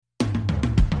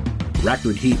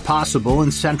Record heat possible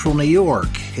in central New York.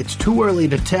 It's too early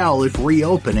to tell if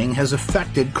reopening has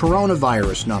affected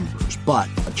coronavirus numbers, but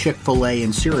a Chick-fil-A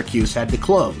in Syracuse had to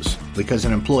close because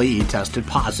an employee tested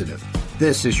positive.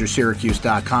 This is your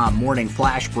Syracuse.com morning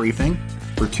flash briefing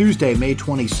for Tuesday, May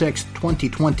 26,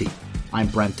 2020. I'm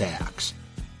Brent Axe.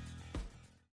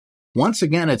 Once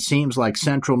again, it seems like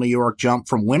central New York jumped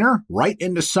from winter right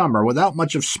into summer without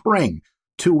much of spring.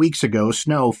 2 weeks ago,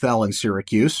 snow fell in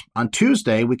Syracuse. On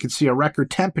Tuesday, we could see a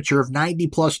record temperature of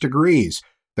 90-plus degrees.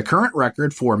 The current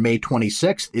record for May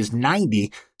 26th is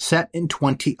 90, set in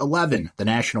 2011. The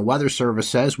National Weather Service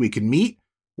says we can meet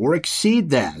or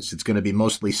exceed that. It's going to be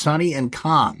mostly sunny and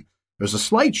calm. There's a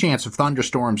slight chance of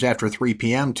thunderstorms after 3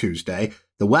 p.m. Tuesday.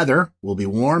 The weather will be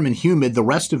warm and humid the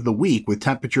rest of the week with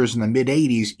temperatures in the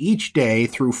mid-80s each day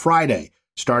through Friday.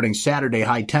 Starting Saturday,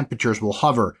 high temperatures will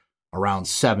hover around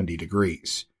 70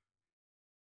 degrees.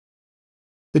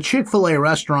 The Chick-fil-A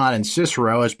restaurant in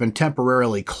Cicero has been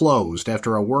temporarily closed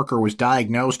after a worker was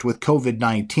diagnosed with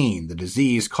COVID-19, the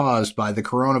disease caused by the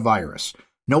coronavirus.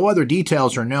 No other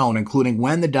details are known, including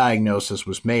when the diagnosis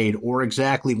was made or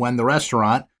exactly when the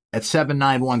restaurant at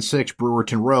 7916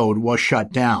 Brewerton Road was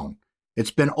shut down.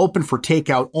 It's been open for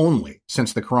takeout only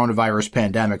since the coronavirus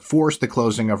pandemic forced the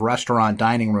closing of restaurant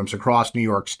dining rooms across New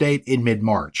York State in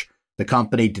mid-March. The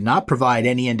company did not provide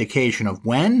any indication of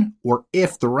when or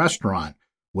if the restaurant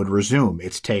would resume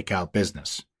its takeout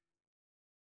business.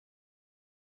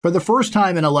 For the first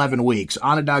time in 11 weeks,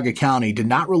 Onondaga County did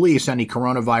not release any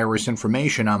coronavirus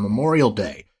information on Memorial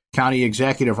Day. County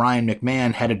Executive Ryan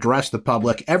McMahon had addressed the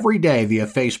public every day via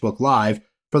Facebook Live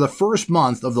for the first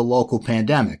month of the local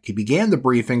pandemic. He began the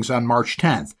briefings on March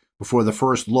 10th, before the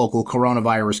first local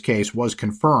coronavirus case was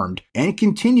confirmed, and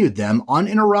continued them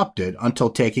uninterrupted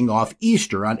until taking off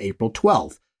Easter on April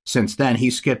 12th. Since then, he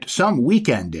skipped some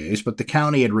weekend days, but the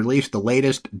county had released the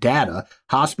latest data,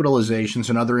 hospitalizations,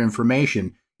 and other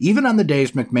information, even on the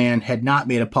days McMahon had not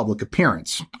made a public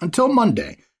appearance. Until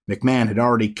Monday, McMahon had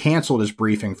already canceled his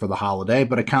briefing for the holiday,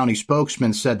 but a county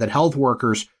spokesman said that health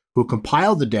workers who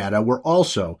compiled the data were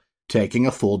also taking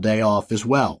a full day off as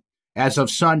well. As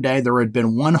of Sunday, there had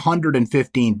been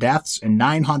 115 deaths and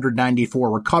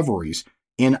 994 recoveries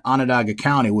in Onondaga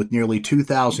County, with nearly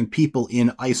 2,000 people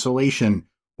in isolation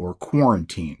or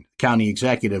quarantine. The county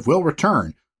executive will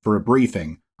return for a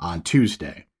briefing on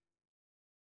Tuesday.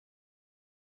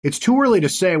 It's too early to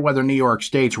say whether New York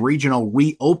State's regional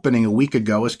reopening a week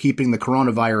ago is keeping the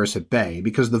coronavirus at bay,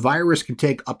 because the virus can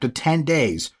take up to 10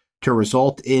 days to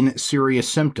result in serious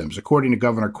symptoms. According to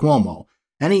Governor Cuomo,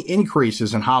 any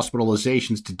increases in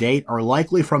hospitalizations to date are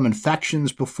likely from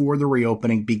infections before the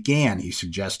reopening began, he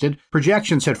suggested.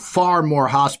 Projections had far more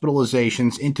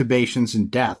hospitalizations, intubations,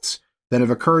 and deaths that have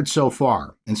occurred so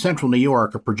far. In central New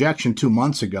York, a projection 2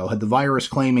 months ago had the virus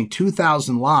claiming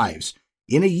 2,000 lives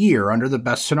in a year under the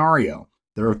best scenario.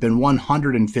 There have been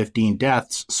 115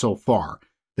 deaths so far.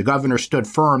 The governor stood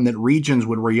firm that regions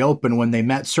would reopen when they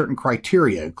met certain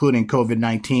criteria, including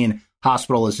COVID-19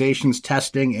 hospitalizations,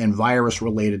 testing, and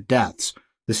virus-related deaths.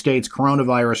 The state's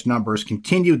coronavirus numbers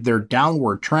continued their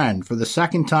downward trend. For the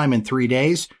second time in 3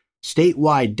 days,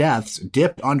 statewide deaths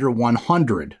dipped under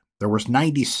 100. There was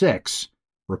 96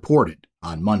 reported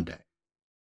on Monday.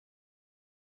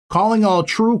 Calling all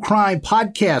true crime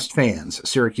podcast fans,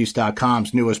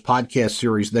 Syracuse.com's newest podcast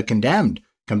series, The Condemned,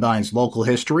 combines local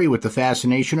history with the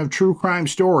fascination of true crime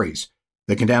stories.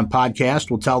 The Condemned podcast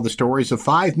will tell the stories of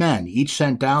 5 men, each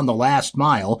sent down the last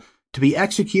mile to be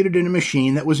executed in a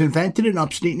machine that was invented in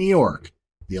upstate New York,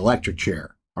 the electric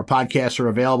chair. Our podcasts are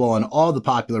available on all the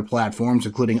popular platforms,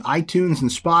 including iTunes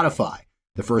and Spotify.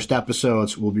 The first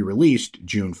episodes will be released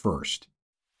June 1st.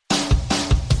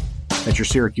 That's your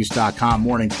Syracuse.com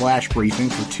morning flash briefing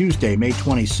for Tuesday, May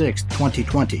 26,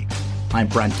 2020. I'm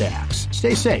Brent Axe.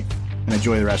 Stay safe and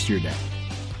enjoy the rest of your day.